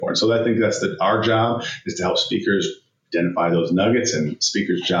And so I think that's our job is to help speakers identify those nuggets, and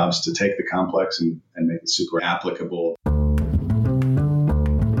speakers' jobs to take the complex and make it super applicable.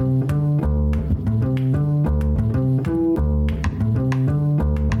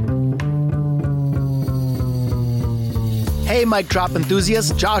 Hey, Mic Drop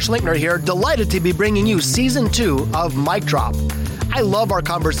enthusiasts, Josh Linkner here, delighted to be bringing you Season 2 of Mic Drop. I love our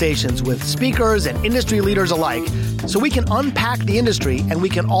conversations with speakers and industry leaders alike, so we can unpack the industry and we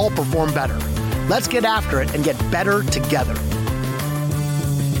can all perform better. Let's get after it and get better together.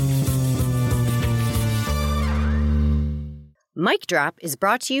 Mic Drop is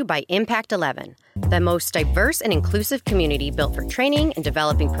brought to you by Impact 11, the most diverse and inclusive community built for training and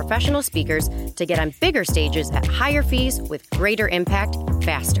developing professional speakers to get on bigger stages at higher fees with greater impact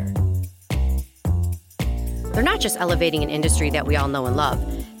faster. They're not just elevating an industry that we all know and love.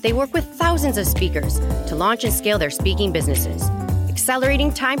 They work with thousands of speakers to launch and scale their speaking businesses,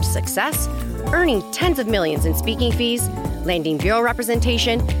 accelerating time to success, earning tens of millions in speaking fees, landing bureau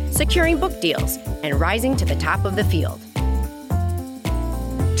representation, securing book deals, and rising to the top of the field.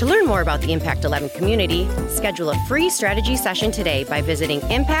 To learn more about the Impact 11 community, schedule a free strategy session today by visiting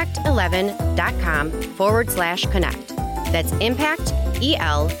impact11.com/connect. That's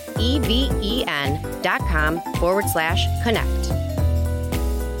impacteleven.com/connect.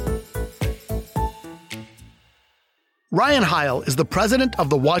 Ryan Heil is the president of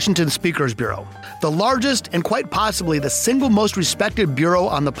the Washington Speakers Bureau, the largest and quite possibly the single most respected bureau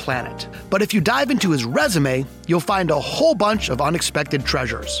on the planet. But if you dive into his resume, you'll find a whole bunch of unexpected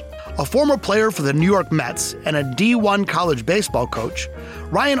treasures. A former player for the New York Mets and a D1 college baseball coach,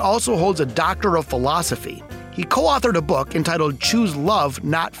 Ryan also holds a Doctor of Philosophy. He co-authored a book entitled Choose Love,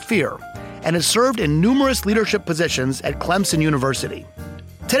 Not Fear, and has served in numerous leadership positions at Clemson University.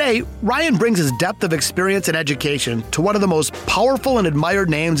 Today, Ryan brings his depth of experience and education to one of the most powerful and admired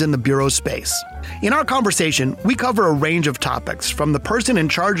names in the bureau space. In our conversation, we cover a range of topics, from the person in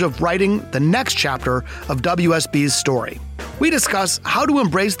charge of writing the next chapter of WSB's story. We discuss how to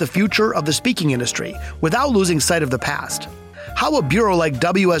embrace the future of the speaking industry without losing sight of the past, how a bureau like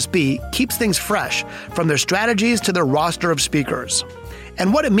WSB keeps things fresh from their strategies to their roster of speakers,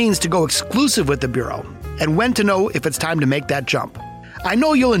 and what it means to go exclusive with the bureau, and when to know if it's time to make that jump. I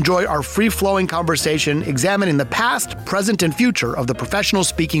know you'll enjoy our free-flowing conversation examining the past, present, and future of the professional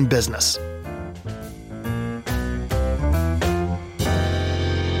speaking business.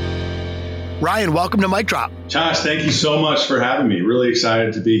 Ryan, welcome to Mic Drop. Josh, thank you so much for having me. Really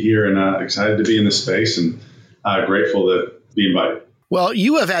excited to be here and excited to be in this space, and grateful to be invited. Well,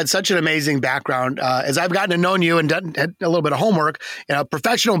 you have had such an amazing background. As I've gotten to know you and done a little bit of homework,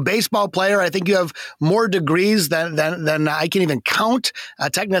 professional baseball player. I think you have more degrees than I can even count.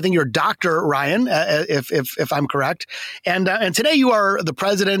 Technically, I think you're Dr. Ryan, if I'm correct. And today you are the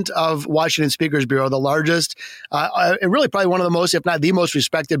president of Washington Speakers Bureau, the largest, and really probably one of the most, if not the most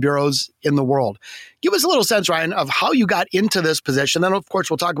respected bureaus in the world. Give us a little sense, Ryan, of how you got into this position. Then, of course,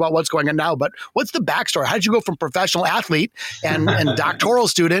 we'll talk about what's going on now. But what's the backstory? How did you go from professional athlete and doctoral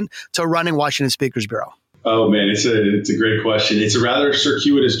student to running Washington Speakers Bureau? Oh, man, it's a great question. It's a rather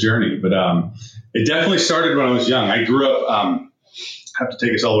circuitous journey, but it definitely started when I was young. I grew up, I have to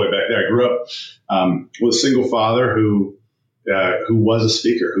take us all the way back there. I grew up with a single father who was a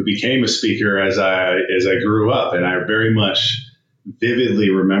speaker, who became a speaker as I grew up. And I very much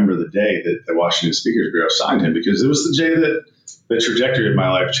vividly remember the day that the Washington Speakers Bureau signed him, because it was the day that the trajectory of my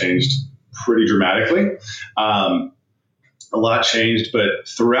life changed pretty dramatically. A lot changed, but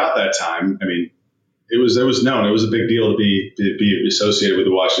throughout that time, I mean, it was known. It was a big deal to be associated with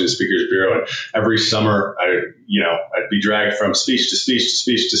the Washington Speakers Bureau. And every summer, I'd be dragged from speech to speech to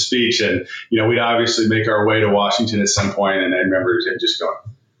speech to speech, and we'd obviously make our way to Washington at some point. And I remember him just going,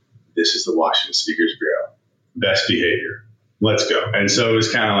 "This is the Washington Speakers Bureau, best behavior. Let's go." And so it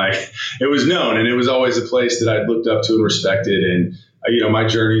was kind of like, it was known, and it was always a place that I'd looked up to and respected. And, my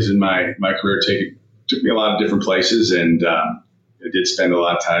journeys in my career took me a lot of different places. And I did spend a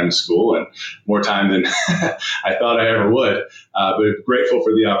lot of time in school, and more time than I thought I ever would. But grateful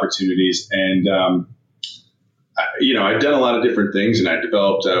for the opportunities. And, I'd done a lot of different things, and I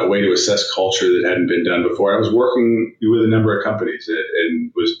developed a way to assess culture that hadn't been done before. I was working with a number of companies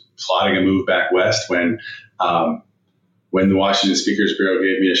and was plotting a move back west when the Washington Speakers Bureau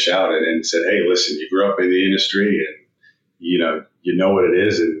gave me a shout and said, "Hey, listen, you grew up in the industry, and you know what it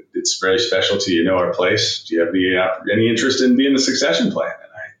is, and it's very special to you. Know our place. Do you have any interest in being the succession plan?" And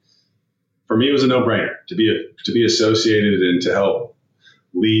for me, it was a no-brainer to be associated and to help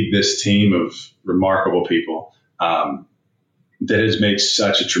lead this team of remarkable people that has made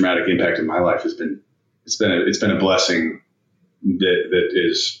such a traumatic impact in my life. It's been a blessing that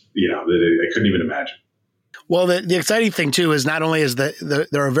is that I couldn't even imagine. Well, the exciting thing too is not only is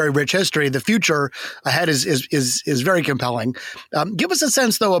there a very rich history, the future ahead is very compelling. Give us a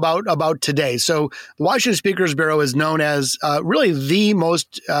sense though about today. So the Washington Speakers Bureau is known as really the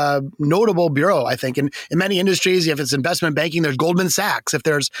most notable bureau, I think, in many industries. If it's investment banking, there's Goldman Sachs. If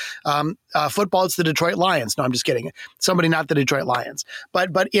there's football, it's the Detroit Lions. No, I'm just kidding. Somebody not the Detroit Lions. But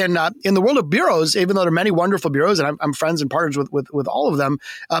in the world of bureaus, even though there are many wonderful bureaus, and I'm friends and partners with all of them,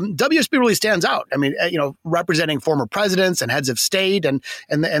 WSB really stands out. I mean, representing former presidents and heads of state and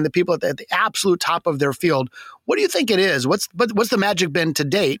the people at the absolute top of their field. What do you think it is? What's the magic been to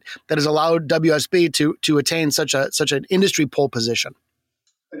date that has allowed WSB to attain such an industry pole position?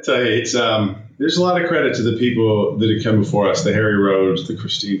 I tell you, it's there's a lot of credit to the people that have come before us: the Harry Rhodes, the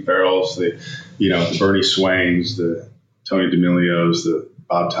Christine Farrells, the Bernie Swains, the Tony D'Amelios, the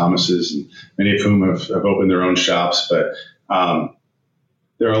Bob Thomases, and many of whom have opened their own shops, but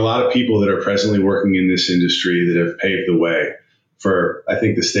there are a lot of people that are presently working in this industry that have paved the way for, I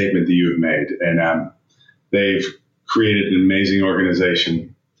think, the statement that you have made. And they've created an amazing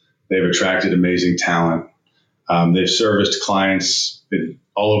organization. They've attracted amazing talent. They've serviced clients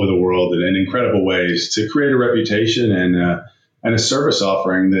all over the world in incredible ways to create a reputation and a service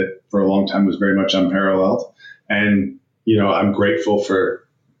offering that for a long time was very much unparalleled. And, I'm grateful for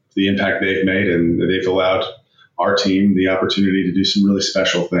the impact they've made, and they've allowed our team the opportunity to do some really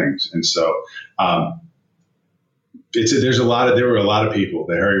special things. And so there were a lot of people,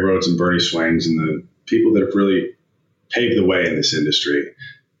 the Harry Rhodes and Bernie Swains, and the people that have really paved the way in this industry.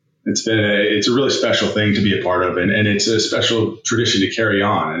 It's a really special thing to be a part of, and it's a special tradition to carry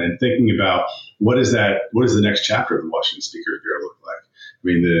on. And in thinking about what is the next chapter of the Washington Speakers Bureau look like? I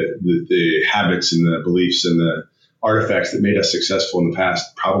mean, the habits and the beliefs and the artifacts that made us successful in the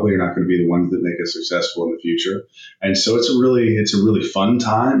past probably are not going to be the ones that make us successful in the future. And so it's a really fun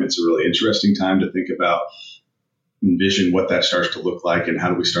time. It's a really interesting time to think about, envision what that starts to look like, and how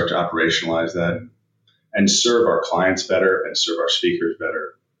do we start to operationalize that and serve our clients better and serve our speakers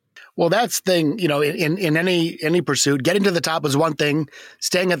better. Well, that's the thing, in any pursuit, getting to the top is one thing,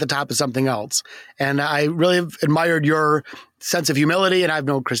 staying at the top is something else. And I really have admired your sense of humility, and I've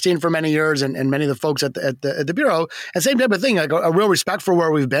known Christine for many years and many of the folks at the Bureau, and same type of thing, like a real respect for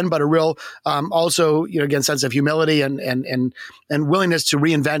where we've been, but a real also, again, sense of humility and willingness to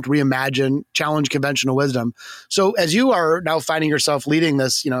reinvent, reimagine, challenge conventional wisdom. So as you are now finding yourself leading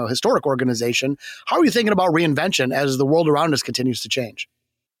this, historic organization, how are you thinking about reinvention as the world around us continues to change?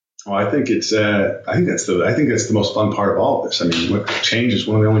 Well, I think that's the most fun part of all of this. I mean, change is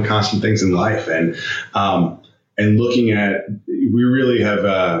one of the only constant things in life, and looking at, we really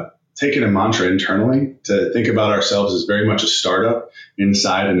have taken a mantra internally to think about ourselves as very much a startup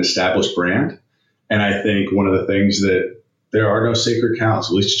inside an established brand. And I think one of the things that there are no sacred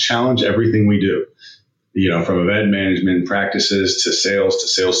cows. We challenge everything we do, from event management practices to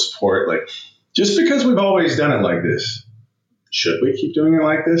sales support. Like, just because we've always done it like this, should we keep doing it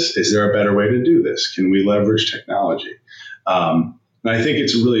like this? Is there a better way to do this? Can we leverage technology? And I think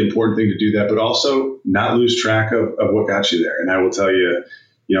it's a really important thing to do that, but also not lose track of what got you there. And I will tell you,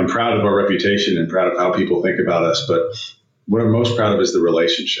 I'm proud of our reputation and proud of how people think about us. But what I'm most proud of is the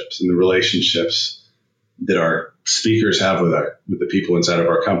relationships that our speakers have with the people inside of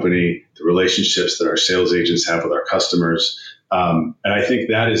our company, the relationships that our sales agents have with our customers. And I think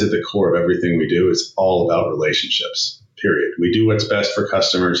that is at the core of everything we do. It's all about relationships. Period. We do what's best for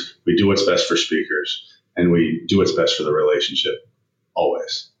customers. We do what's best for speakers, and we do what's best for the relationship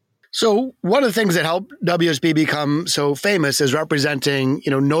always. So one of the things that helped WSB become so famous is representing,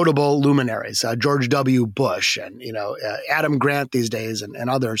 notable luminaries, George W. Bush and, Adam Grant these days and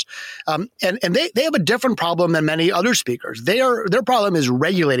others. And they have a different problem than many other speakers. Their problem is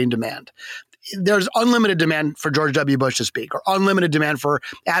regulating demand. There's unlimited demand for George W. Bush to speak, or unlimited demand for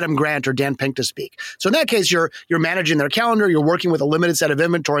Adam Grant or Dan Pink to speak. So in that case, you're managing their calendar, you're working with a limited set of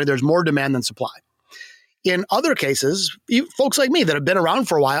inventory, there's more demand than supply. In other cases, folks like me that have been around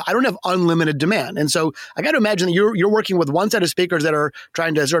for a while, I don't have unlimited demand. And so I got to imagine that you're working with one set of speakers that are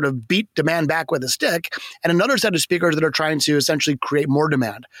trying to sort of beat demand back with a stick, and another set of speakers that are trying to essentially create more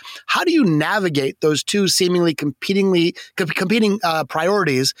demand. How do you navigate those two seemingly competing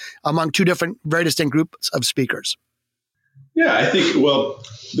priorities among two different, very distinct groups of speakers? Yeah, I think,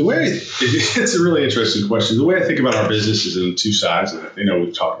 it's a really interesting question. The way I think about our business is in two sides. And,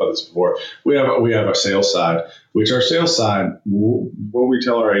 we've talked about this before. We have a sales side, which our sales side, what we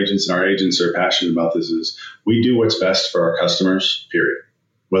tell our agents, and our agents are passionate about this, is we do what's best for our customers, period.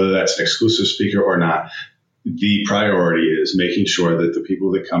 Whether that's an exclusive speaker or not. The priority is making sure that the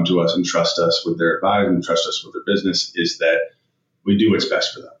people that come to us and trust us with their advice and trust us with their business is that we do what's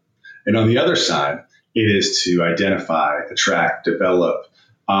best for them. And on the other side, it is to identify, attract, develop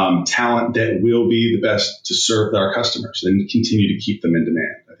talent that will be the best to serve our customers and continue to keep them in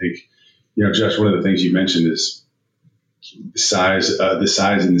demand. I think, Josh, one of the things you mentioned is the size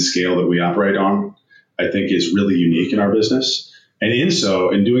and the scale that we operate on, I think is really unique in our business. And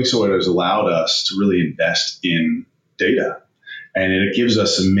in doing so, it has allowed us to really invest in data. And it gives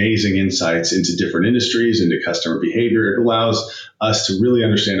us amazing insights into different industries, into customer behavior. It allows us to really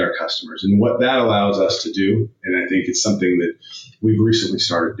understand our customers. And what that allows us to do, and I think it's something that we've recently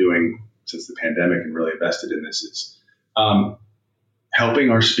started doing since the pandemic and really invested in this, is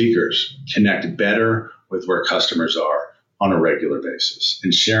helping our speakers connect better with where customers are on a regular basis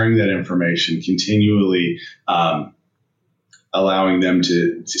and sharing that information continually, allowing them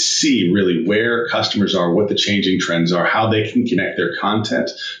to see really where customers are, what the changing trends are, how they can connect their content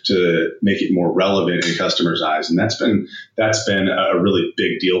to make it more relevant in customers' eyes. And that's been a really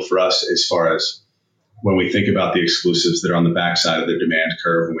big deal for us as far as when we think about the exclusives that are on the backside of their demand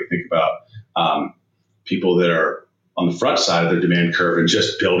curve, when we think about people that are on the front side of their demand curve and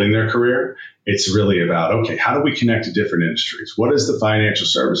just building their career. It's really about, okay, how do we connect to different industries? What is the financial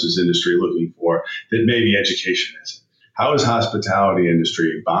services industry looking for that maybe education isn't? How is hospitality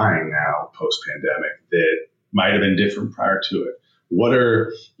industry buying now post-pandemic that might have been different prior to it? What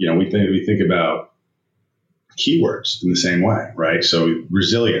are, we think about keywords in the same way, right? So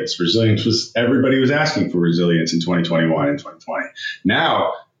resilience was, everybody was asking for resilience in 2021 and 2020.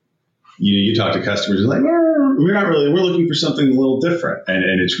 Now, you talk to customers and like, we're looking for something a little different.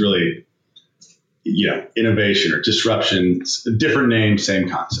 And it's really, innovation or disruption, different name, same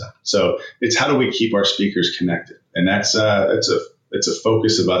concept. So it's how do we keep our speakers connected? And it's a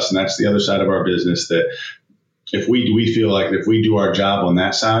focus of us. And that's the other side of our business, that if we feel like if we do our job on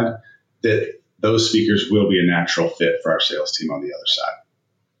that side, that those speakers will be a natural fit for our sales team on the other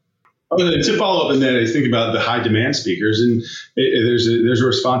side. To follow up, and then I think about the high demand speakers, and there's a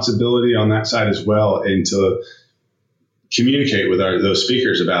responsibility on that side as well, and to communicate with those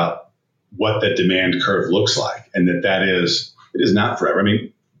speakers about what that demand curve looks like, and it is not forever. I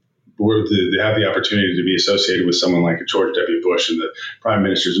mean, to have the opportunity to be associated with someone like George W. Bush and the prime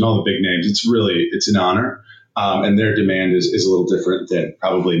ministers and all the big names, it's an honor. And their demand is a little different than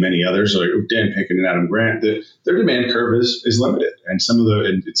probably many others, like Dan Pinkin and Adam Grant. Their demand curve is limited, and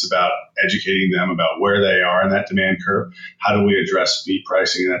it's about educating them about where they are in that demand curve. How do we address speed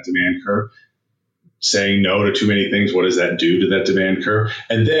pricing in that demand curve? Saying no to too many things, what does that do to that demand curve?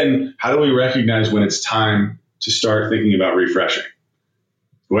 And then how do we recognize when it's time to start thinking about refreshing?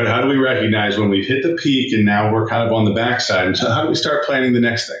 How do we recognize when we've hit the peak and now we're kind of on the backside? And so how do we start planning the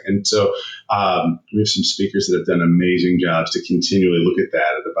next thing? And so we have some speakers that have done amazing jobs to continually look at that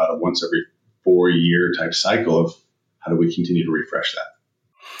at about a once every 4-year type cycle of how do we continue to refresh that?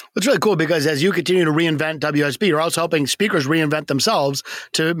 It's really cool because as you continue to reinvent WSB, you're also helping speakers reinvent themselves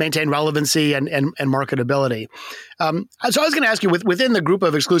to maintain relevancy and marketability. So I was going to ask you, within the group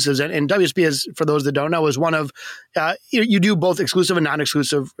of exclusives, and WSB is, for those that don't know, is one of, you do both exclusive and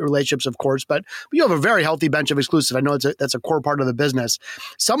non-exclusive relationships, of course, but you have a very healthy bench of exclusive. I know that's a core part of the business.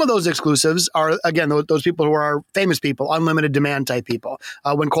 Some of those exclusives are, again, those people who are famous people, unlimited demand type people.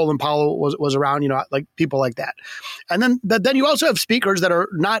 When Colin Powell was around, like people like that. And then you also have speakers that are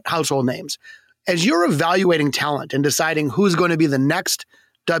not household names. As you're evaluating talent and deciding who's going to be the next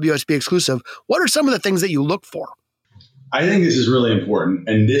WSB exclusive, what are some of the things that you look for? I think this is really important.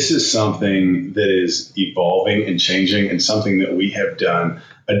 And this is something that is evolving and changing, and something that we have done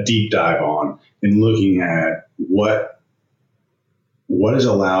a deep dive on in looking at what has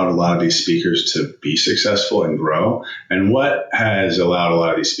allowed a lot of these speakers to be successful and grow, and what has allowed a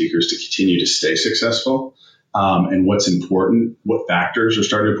lot of these speakers to continue to stay successful. And what's important, what factors are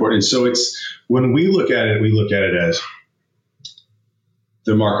starting to important. And so when we look at it as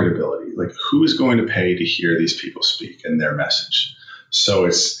the marketability, like who is going to pay to hear these people speak and their message. So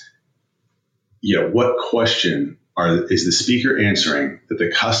it's, what question is the speaker answering that the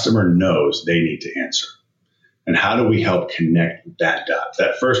customer knows they need to answer? And how do we help connect that dot?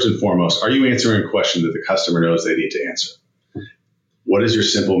 That first and foremost, are you answering a question that the customer knows they need to answer? What is your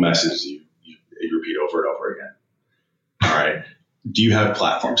simple message you repeat over and over again? All right. Do you have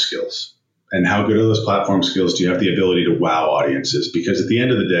platform skills? And how good are those platform skills? Do you have the ability to wow audiences? Because at the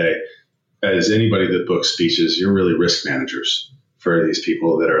end of the day, as anybody that books speeches, you're really risk managers for these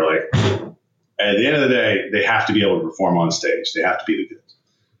people that are like, at the end of the day, they have to be able to perform on stage. They have to be the good,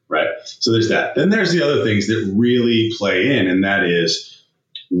 right? So there's that. Then there's the other things that really play in, and that is,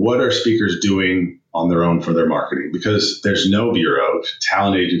 what are speakers doing on their own for their marketing? Because there's no bureau,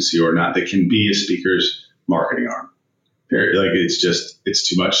 talent agency or not, that can be a speaker's marketing arm. Like it's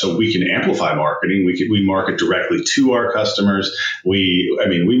too much. So we can amplify marketing. We market directly to our customers. We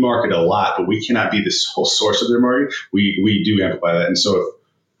market a lot, but we cannot be the whole source of their marketing. We do amplify that. And so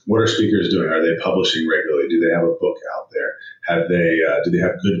what are speakers doing? Are they publishing regularly? Do they have a book out there? Do they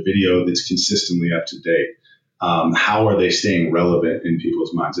have good video that's consistently up to date? How are they staying relevant in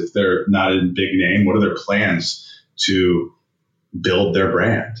people's minds? If they're not a big name, what are their plans to build their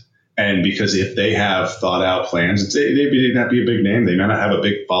brand? And because if they have thought out plans, they may not be a big name, they may not have a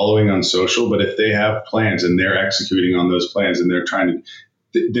big following on social, but if they have plans and they're executing on those plans and they're trying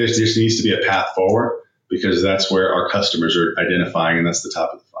to, there just needs to be a path forward, because that's where our customers are identifying, and that's the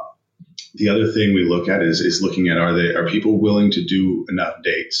top of the funnel. The other thing we look at is looking at, are people willing to do enough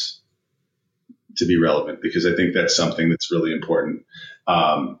dates to be relevant? Because I think that's something that's really important.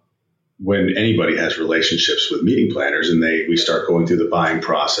 When anybody has relationships with meeting planners and we start going through the buying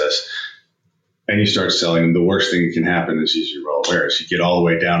process and you start selling them, the worst thing that can happen is, as you're well aware, is you get all the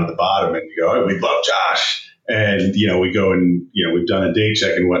way down to the bottom and you go, oh, we love Josh. And, we go and, we've done a date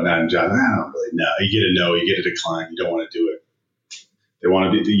check and whatnot. And Josh, I don't really know. You get a no, you get a decline. You don't want to do it. They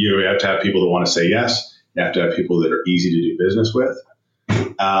want to be, you have to have people that want to say yes. You have to have people that are easy to do business with.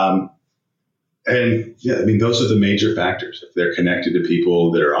 And those are the major factors. If they're connected to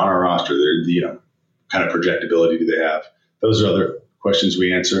people that are on our roster, they're, kind of projectability do they have? Those are other questions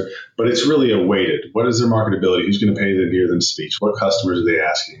we answer. But it's really a weighted. What is their marketability? Who's going to pay them to hear them speak? What customers are they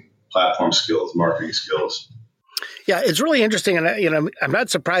asking? Platform skills, marketing skills. Yeah, it's really interesting, and I'm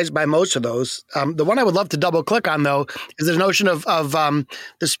not surprised by most of those. The one I would love to double click on, though, is the notion of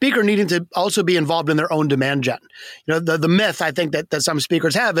the speaker needing to also be involved in their own demand gen. The myth I think that some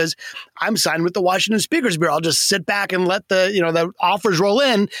speakers have is, I'm signed with the Washington Speakers Bureau. I'll just sit back and let the offers roll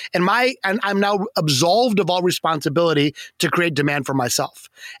in, and I'm now absolved of all responsibility to create demand for myself.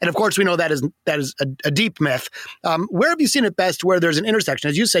 And of course, we know that is a deep myth. Where have you seen it best where there's an intersection?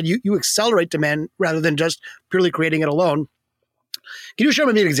 As you said, you accelerate demand rather than just purely creating it alone. Can you share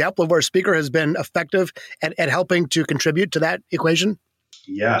with me an example of where a speaker has been effective at helping to contribute to that equation?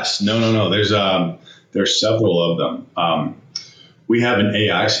 Yes. No. There's several of them. We have an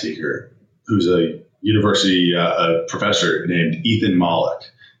AI speaker who's a university professor named Ethan Mollick.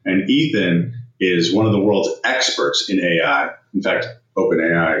 And Ethan is one of the world's experts in AI. In fact,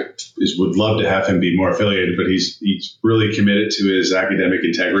 OpenAI would love to have him be more affiliated, but he's really committed to his academic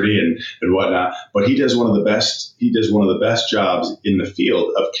integrity and whatnot. But he does one of the best jobs in the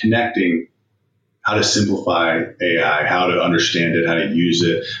field of connecting how to simplify AI, how to understand it, how to use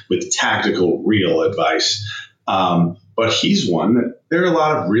it with tactical, real advice. But he's one that there are a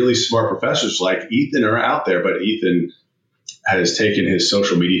lot of really smart professors like Ethan are out there, but Ethan has taken his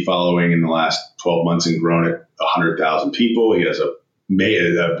social media following in the last 12 months and grown it 100,000 people. He has a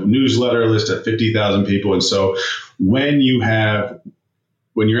newsletter list of 50,000 people. And so when you're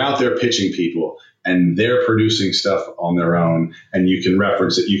out there pitching people and they're producing stuff on their own and you can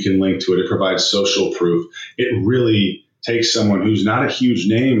reference it, you can link to it, it provides social proof. It really takes someone who's not a huge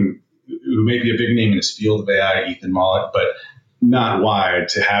name, who may be a big name in his field of AI, Ethan Mollick, but not wide,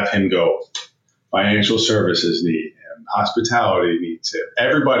 to have him go, financial services need him, hospitality needs him.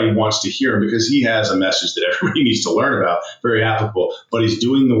 Everybody wants to hear him because he has a message that everybody needs to learn about, very applicable, but he's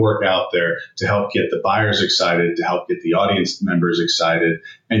doing the work out there to help get the buyers excited, to help get the audience members excited,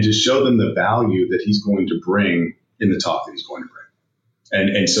 and to show them the value that he's going to bring in the talk that he's going to bring.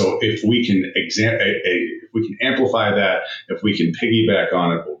 And so if we can amplify that, if we can piggyback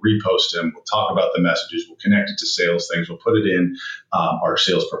on it, we'll repost them, we'll talk about the messages, we'll connect it to sales things, we'll put it in our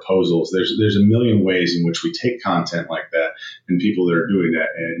sales proposals. There's a million ways in which we take content like that and people that are doing that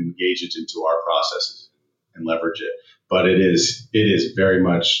and engage it into our processes and leverage it. But there's very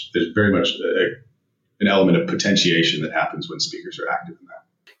much an element of potentiation that happens when speakers are active in that.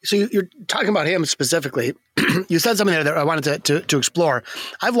 So you're talking about him specifically. You said something there that I wanted to explore.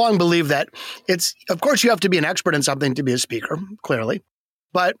 I've long believed that of course, you have to be an expert in something to be a speaker, clearly.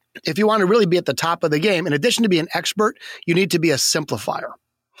 But if you want to really be at the top of the game, in addition to be an expert, you need to be a simplifier.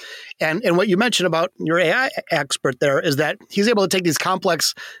 And what you mentioned about your AI expert there is that he's able to take these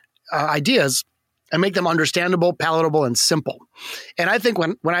complex ideas and make them understandable, palatable, and simple. And I think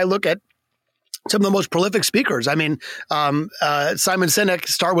when I look at some of the most prolific speakers. I mean, Simon Sinek,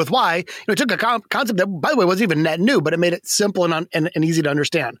 Start With Why, it took a concept that, by the way, wasn't even net new, but it made it simple and easy to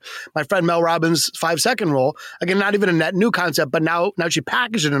understand. My friend Mel Robbins' 5-second rule, again, not even a net new concept, but now she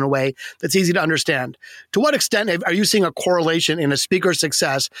packaged it in a way that's easy to understand. To what extent are you seeing a correlation in a speaker's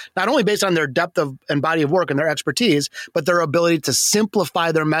success, not only based on their depth and body of work and their expertise, but their ability to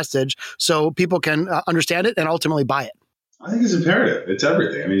simplify their message so people can understand it and ultimately buy it? I think it's imperative. It's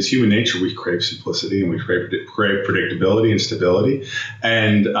everything. I mean, it's human nature. We crave simplicity and we crave predictability and stability.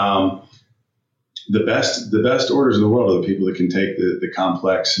 And the best orders in the world are the people that can take the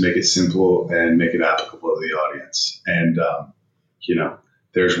complex, make it simple, and make it applicable to the audience. And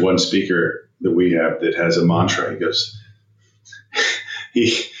there's one speaker that we have that has a mantra. He goes,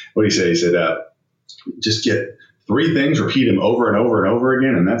 what did he say? He said, just get 3 things, repeat them over and over and over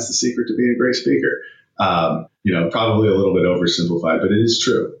again, and that's the secret to being a great speaker. Probably a little bit oversimplified, but it is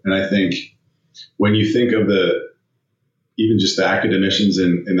true. And I think when you think of even just the academicians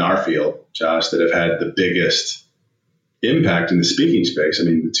in our field, Josh, that have had the biggest impact in the speaking space. I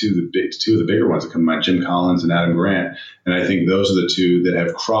mean, two of the bigger ones that come to mind, Jim Collins and Adam Grant. And I think those are the two that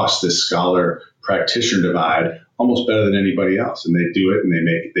have crossed this scholar practitioner divide almost better than anybody else. And they do it, and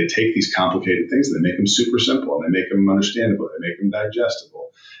they take these complicated things and they make them super simple, and they make them understandable, they make them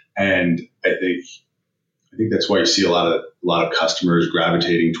digestible. And I think that's why you see a lot of customers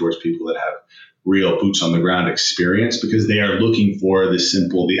gravitating towards people that have real boots on the ground experience, because they are looking for the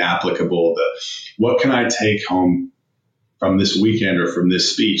simple, the applicable, what can I take home from this weekend or from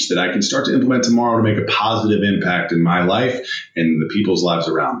this speech that I can start to implement tomorrow to make a positive impact in my life and the people's lives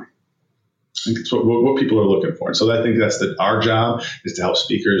around me. I think that's what people are looking for. And so I think that's our job is to help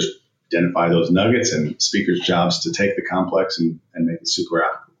speakers identify those nuggets, and speakers' jobs to take the complex and make it super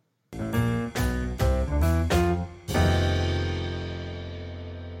applicable.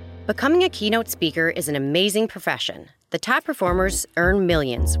 Becoming a keynote speaker is an amazing profession. The top performers earn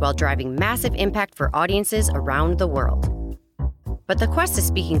millions while driving massive impact for audiences around the world. But the quest to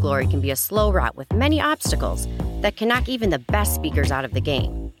speaking glory can be a slow route with many obstacles that can knock even the best speakers out of the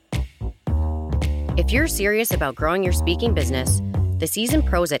game. If you're serious about growing your speaking business, the seasoned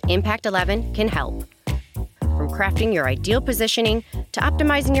pros at Impact 11 can help. From crafting your ideal positioning to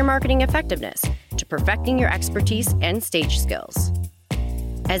optimizing your marketing effectiveness to perfecting your expertise and stage skills.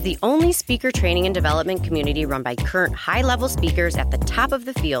 As the only speaker training and development community run by current high-level speakers at the top of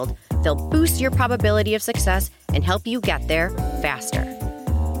the field, they'll boost your probability of success and help you get there faster.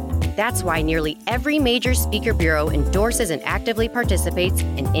 That's why nearly every major speaker bureau endorses and actively participates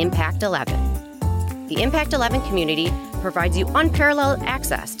in Impact 11. The Impact 11 community provides you unparalleled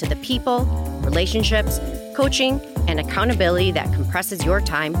access to the people, relationships, coaching, and accountability that compresses your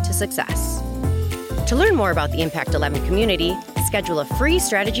time to success. To learn more about the Impact 11 community, schedule a free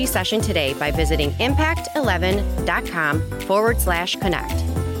strategy session today by visiting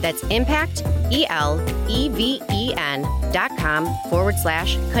impact11.com/connect. That's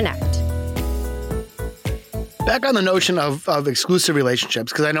impacteleven.com/connect. Back on the notion of exclusive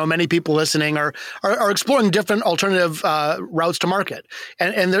relationships, because I know many people listening are exploring different alternative routes to market.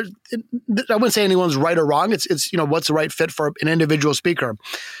 And I wouldn't say anyone's right or wrong. It's what's the right fit for an individual speaker.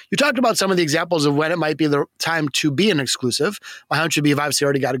 You talked about some of the examples of when it might be the time to be an exclusive. My hunch would be you've obviously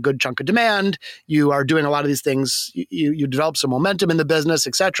already got a good chunk of demand. You are doing a lot of these things. You develop some momentum in the business,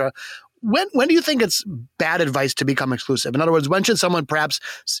 et cetera. When do you think it's bad advice to become exclusive? In other words, when should someone perhaps,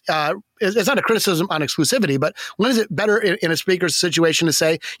 it's not a criticism on exclusivity, but when is it better in a speaker's situation to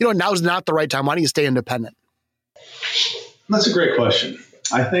say, now's not the right time. Why don't you stay independent? That's a great question.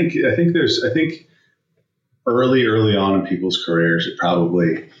 I think early on in people's careers, it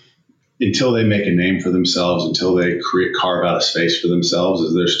probably, until they make a name for themselves, until they carve out a space for themselves,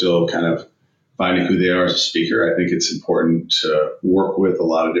 as they're still kind of finding who they are as a speaker, I think it's important to work with a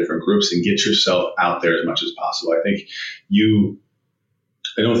lot of different groups and get yourself out there as much as possible. I think you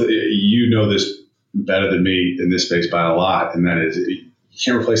know this better than me in this space by a lot, and that is you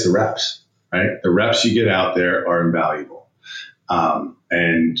can't replace the reps, right? The reps you get out there are invaluable,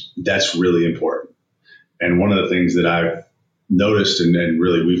 and that's really important. And one of the things that I've noticed, and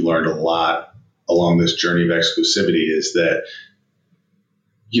really we've learned a lot along this journey of exclusivity, is that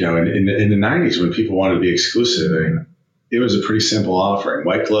in the 90s, when people wanted to be exclusive, it was a pretty simple offering.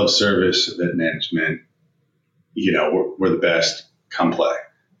 White glove service, event management, we're the best, come play.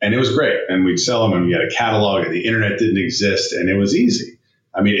 And it was great. And we'd sell them, and we had a catalog, and the internet didn't exist, and it was easy.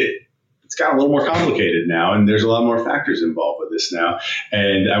 I mean, it's gotten a little more complicated now, and there's a lot more factors involved with this now.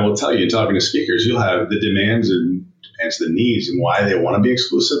 And I will tell you, talking to speakers, you'll have the demands and the needs and why they want to be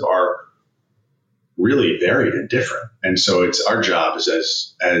exclusive are really varied and different. And so it's our job as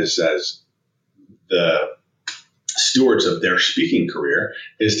the stewards of their speaking career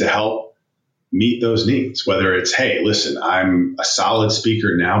is to help meet those needs, whether it's, hey, listen, I'm a solid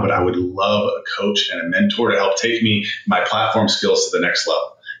speaker now, but I would love a coach and a mentor to help take my platform skills to the next level.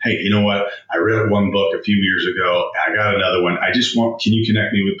 Hey, you know what? I read one book a few years ago. I got another one. Can you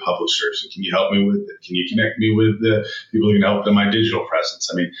connect me with publishers? Can you help me with it? Can you connect me with the people who can help in my digital presence?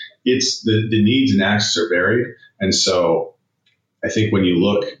 I mean, it's the needs and access are varied. And so I think when you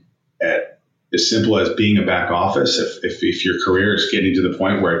look at as simple as being a back office, if your career is getting to the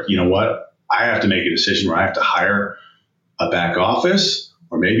point where, you know what, I have to make a decision where I have to hire a back office,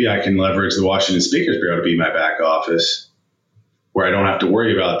 or maybe I can leverage the Washington Speakers Bureau to be my back office, where I don't have to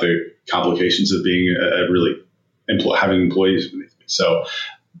worry about the complications of being having employees beneath me. So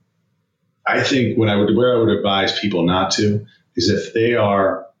I think where I would advise people not to is if they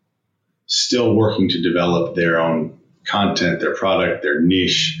are still working to develop their own content, their product, their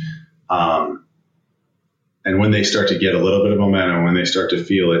niche, and when they start to get a little bit of momentum, when they start to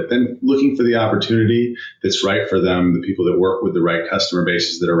feel it, then looking for the opportunity that's right for them, the people that work with the right customer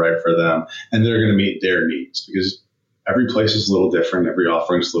bases that are right for them, and they're going to meet their needs, because every place is a little different. Every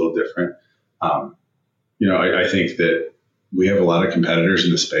offering is a little different. I think that we have a lot of competitors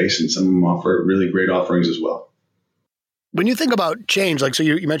in the space, and some of them offer really great offerings as well. When you think about change, like, so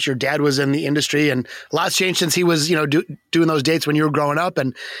you mentioned your dad was in the industry, and a lot's changed since he was, doing those dates when you were growing up.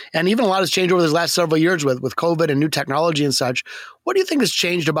 And even a lot has changed over these last several years with COVID and new technology and such. What do you think has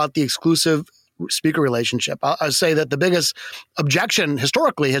changed about the exclusive speaker relationship? I'll say that the biggest objection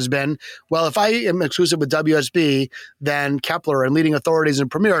historically has been, well, if I am exclusive with WSB, then Kepler and leading authorities and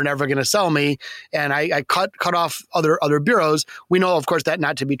Premier are never going to sell me, and I cut off other bureaus. We know, of course, that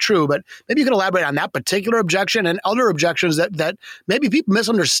not to be true, but maybe you can elaborate on that particular objection and other objections that maybe people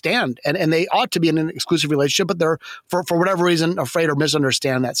misunderstand, and they ought to be in an exclusive relationship, but they're, for whatever reason, afraid or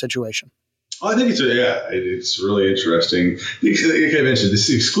misunderstand that situation. Well, I think it's really interesting. Like I mentioned, this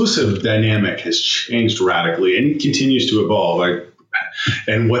exclusive dynamic has changed radically and continues to evolve.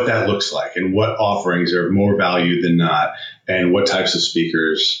 And what that looks like, and what offerings are more valued than not, and what types of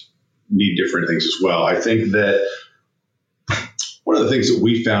speakers need different things as well. I think that one of the things that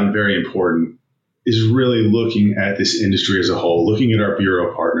we found very important is really looking at this industry as a whole, looking at our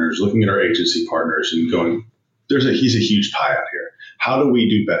bureau partners, looking at our agency partners, and going, he's a huge pie out here. How do we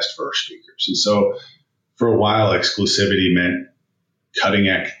do best for our speakers? And so for a while, exclusivity meant cutting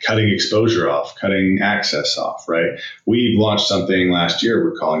exposure off, cutting access off, right? We launched something last year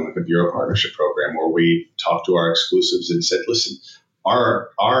we're calling like a bureau partnership program, where we talked to our exclusives and said, listen,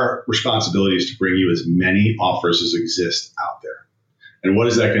 our responsibility is to bring you as many offers as exist out there. And what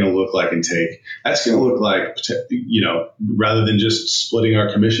is that going to look like and take? That's going to look like, rather than just splitting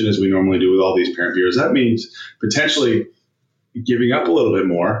our commission as we normally do with all these parent bureaus, that means potentially giving up a little bit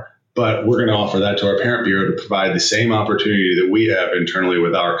more, but we're going to offer that to our parent bureau to provide the same opportunity that we have internally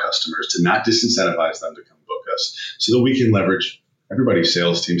with our customers, to not disincentivize them to come book us, so that we can leverage everybody's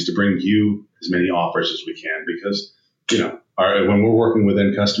sales teams to bring you as many offers as we can. Because, when we're working with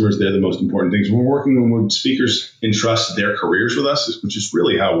end customers, they're the most important things. When we're working with speakers entrust their careers with us, which is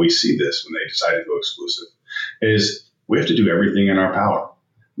really how we see this when they decide to go exclusive, is we have to do everything in our power.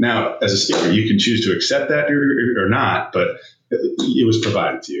 Now, as a speaker, you can choose to accept that or not, but it was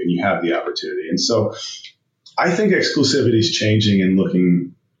provided to you and you have the opportunity. And so I think exclusivity is changing and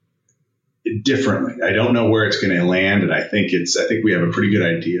looking differently. I don't know where it's going to land, and I think we have a pretty good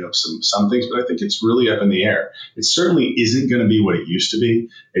idea of some things, but I think it's really up in the air. It certainly isn't going to be what it used to be.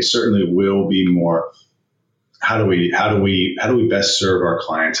 It certainly will be more, how do we best serve our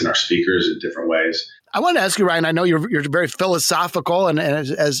clients and our speakers in different ways? I want to ask you, Ryan, I know you're very philosophical, and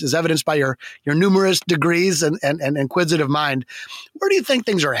as evidenced by your numerous degrees and inquisitive mind. Where do you think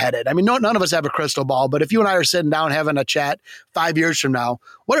things are headed? I mean, none of us have a crystal ball, but if you and I are sitting down having a chat 5 years from now,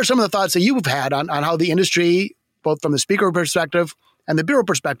 what are some of the thoughts that you've had on how the industry, both from the speaker perspective and the bureau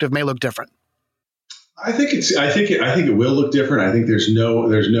perspective, may look different? I think it will look different. I think there's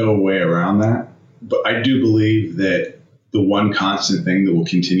no way around that. But I do believe that the one constant thing that will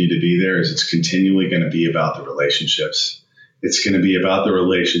continue to be there is it's continually going to be about the relationships. It's going to be about the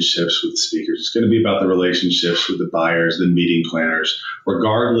relationships with the speakers. It's going to be about the relationships with the buyers, the meeting planners,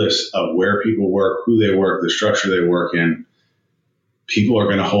 regardless of where people work, who they work, the structure they work in. People are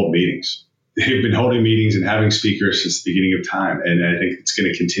going to hold meetings. They've been holding meetings and having speakers since the beginning of time, and I think it's going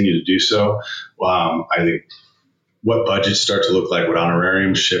to continue to do so. I think what budgets start to look like, what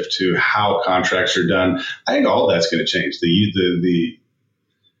honorariums shift to, how contracts are done, I think all that's going to change.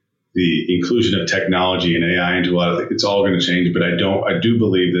 The inclusion of technology and AI into a lot of things, it's all going to change. But I do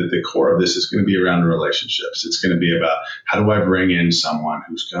believe that the core of this is going to be around the relationships. It's going to be about, how do I bring in someone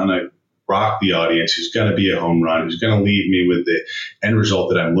who's going to rock the audience, who's going to be a home run, who's going to leave me with the end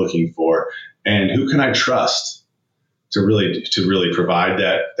result that I'm looking for, and who can I trust to really provide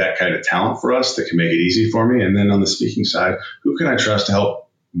that kind of talent for us that can make it easy for me. And then on the speaking side, who can I trust to help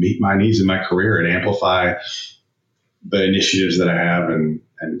meet my needs in my career and amplify the initiatives that I have and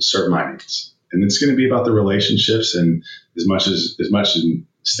serve my needs. And it's going to be about the relationships. And as much as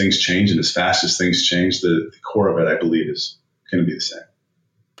things change and as fast as things change, the core of it, I believe, is going to be the same.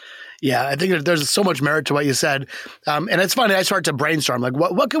 Yeah, I think there's so much merit to what you said. And it's funny, I start to brainstorm, like,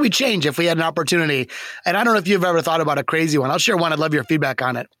 what could we change if we had an opportunity? And I don't know if you've ever thought about a crazy one. I'll share one. I'd love your feedback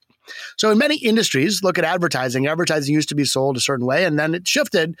on it. So in many industries, look at advertising. Advertising used to be sold a certain way, and then it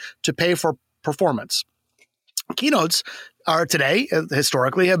shifted to pay for performance. Keynotes are today,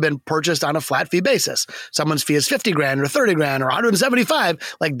 historically, have been purchased on a flat fee basis. Someone's fee is $50,000 or $30,000 or $175,000.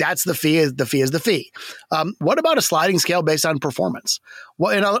 Like, that's the fee. The fee is the fee. What about a sliding scale based on performance?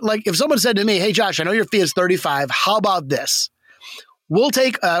 Well, like if someone said to me, "Hey, Josh, I know your fee is $35,000. How about this? We'll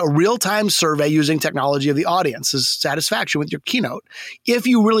take a real-time survey using technology of the audience's satisfaction with your keynote. If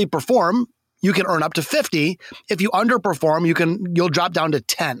you really perform, you can earn up to $50,000. If you underperform, you'll drop down to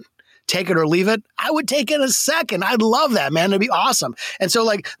 $10,000. Take it or leave it." I would take it in a second. I'd love that, man. It'd be awesome. And so,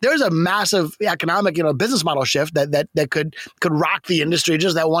 like, there's a massive economic, business model shift that could rock the industry.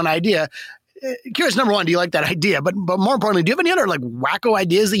 Just that one idea. Curious, number one, do you like that idea? But more importantly, do you have any other like wacko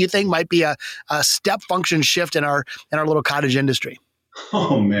ideas that you think might be a step function shift in our little cottage industry?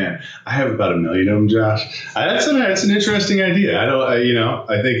 Oh man, I have about 1 million of them, Josh. That's an interesting idea. I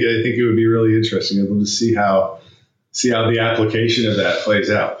think it would be really interesting. I'd love to see how the application of that plays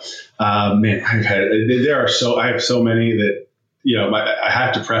out. Man, I have so many that, I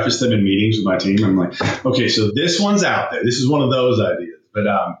have to preface them in meetings with my team. I'm like, okay, so this one's out there. This is one of those ideas. But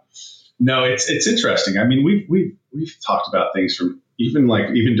no, it's interesting. I mean, we've talked about things from even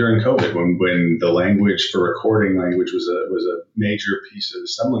during COVID when the language for recording language was a major piece of the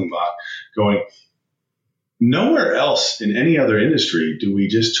stumbling block. Going, nowhere else in any other industry do we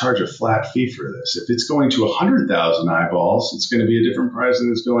just charge a flat fee for this. If it's going to 100,000 eyeballs, it's going to be a different price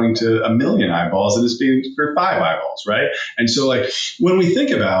than it's going to 1 million eyeballs that it's being for 5 eyeballs, right? And so, like, when we think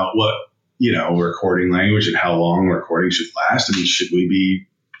about what, recording language and how long recording should last, I mean, should we be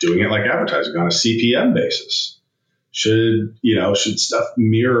doing it like advertising on a CPM basis? Should stuff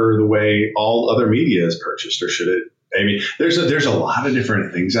mirror the way all other media is purchased, or should it? I mean, there's a lot of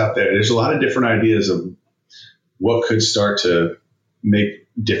different things out there. There's a lot of different ideas of what could start to make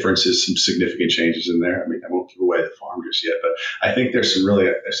differences, some significant changes in there. I mean, I won't give away the farm just yet, but I think there's some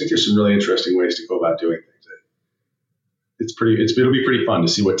really interesting ways to go about doing things. It'll be pretty fun to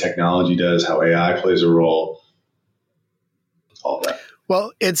see what technology does, how AI plays a role, all that.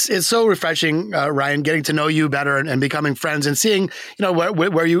 Well, it's so refreshing, Ryan, getting to know you better and becoming friends and seeing,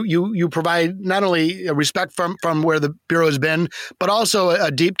 where you provide not only respect from where the Bureau has been, but also a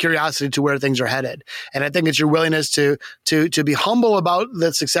deep curiosity to where things are headed. And I think it's your willingness to be humble about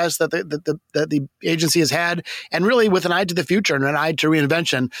the success that the agency has had, and really with an eye to the future and an eye to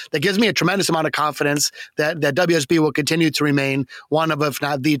reinvention, that gives me a tremendous amount of confidence that WSB will continue to remain one of, if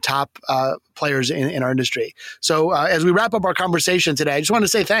not the top players in our industry. So as we wrap up our conversation today, I just want to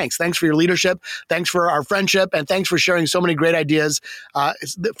say thanks. Thanks for your leadership. Thanks for our friendship. And thanks for sharing so many great ideas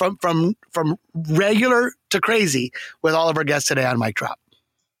from regular to crazy with all of our guests today on Mic Drop.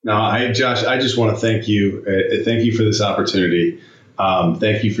 No, Josh, I just want to thank you. Thank you for this opportunity.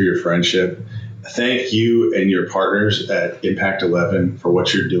 Thank you for your friendship. Thank you and your partners at Impact 11 for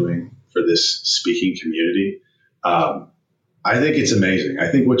what you're doing for this speaking community. I think it's amazing. I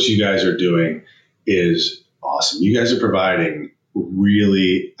think what you guys are doing is awesome. You guys are providing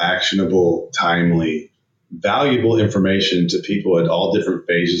really actionable, timely, valuable information to people at all different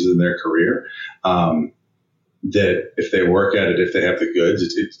phases in their career. That if they work at it, if they have the goods,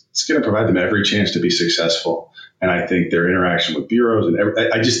 it's going to provide them every chance to be successful. And I think their interaction with bureaus and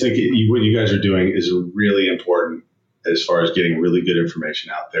I just think what you guys are doing is really important as far as getting really good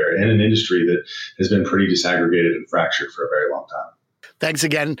information out there in an industry that has been pretty disaggregated and fractured for a very long time. Thanks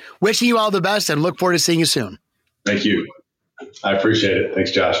again. Wishing you all the best and look forward to seeing you soon. Thank you. I appreciate it. Thanks,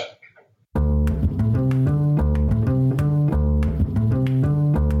 Josh.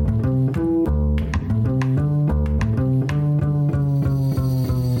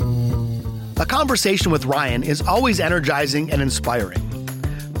 A conversation with Ryan is always energizing and inspiring.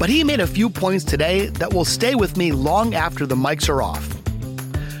 But he made a few points today that will stay with me long after the mics are off.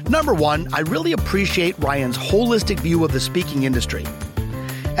 Number one, I really appreciate Ryan's holistic view of the speaking industry.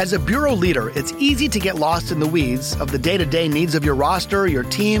 As a bureau leader, it's easy to get lost in the weeds of the day-to-day needs of your roster, your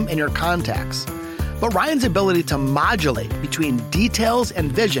team, and your contacts. But Ryan's ability to modulate between details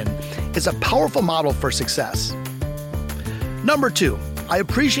and vision is a powerful model for success. Number two, I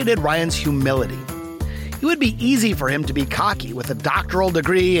appreciated Ryan's humility. It would be easy for him to be cocky with a doctoral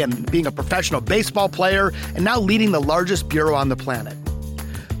degree and being a professional baseball player and now leading the largest bureau on the planet.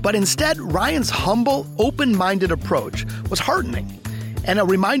 But instead, Ryan's humble, open-minded approach was heartening and a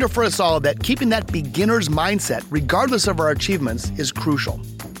reminder for us all that keeping that beginner's mindset, regardless of our achievements, is crucial.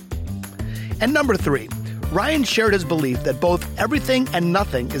 And number three, Ryan shared his belief that both everything and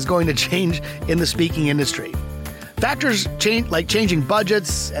nothing is going to change in the speaking industry. Factors like changing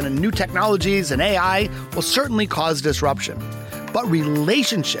budgets and new technologies and AI will certainly cause disruption. But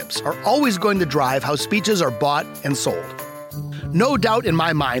relationships are always going to drive how speeches are bought and sold. No doubt in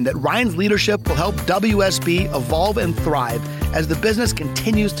my mind that Ryan's leadership will help WSB evolve and thrive as the business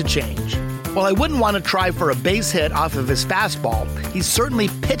continues to change. While I wouldn't want to try for a base hit off of his fastball, he certainly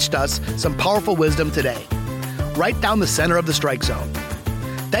pitched us some powerful wisdom today, right down the center of the strike zone.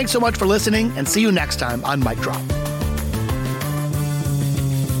 Thanks so much for listening, and see you next time on Mic Drop.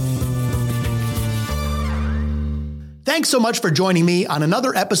 Thanks so much for joining me on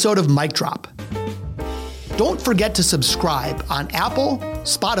another episode of Mic Drop. Don't forget to subscribe on Apple,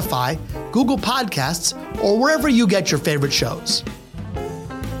 Spotify, Google Podcasts, or wherever you get your favorite shows.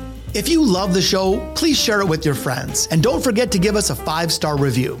 If you love the show, please share it with your friends, and don't forget to give us a 5-star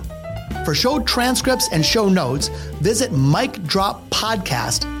review. For show transcripts and show notes, visit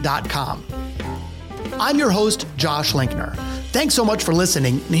micdroppodcast.com. I'm your host, Josh Linkner. Thanks so much for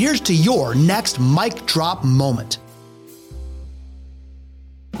listening, and here's to your next Mic Drop moment.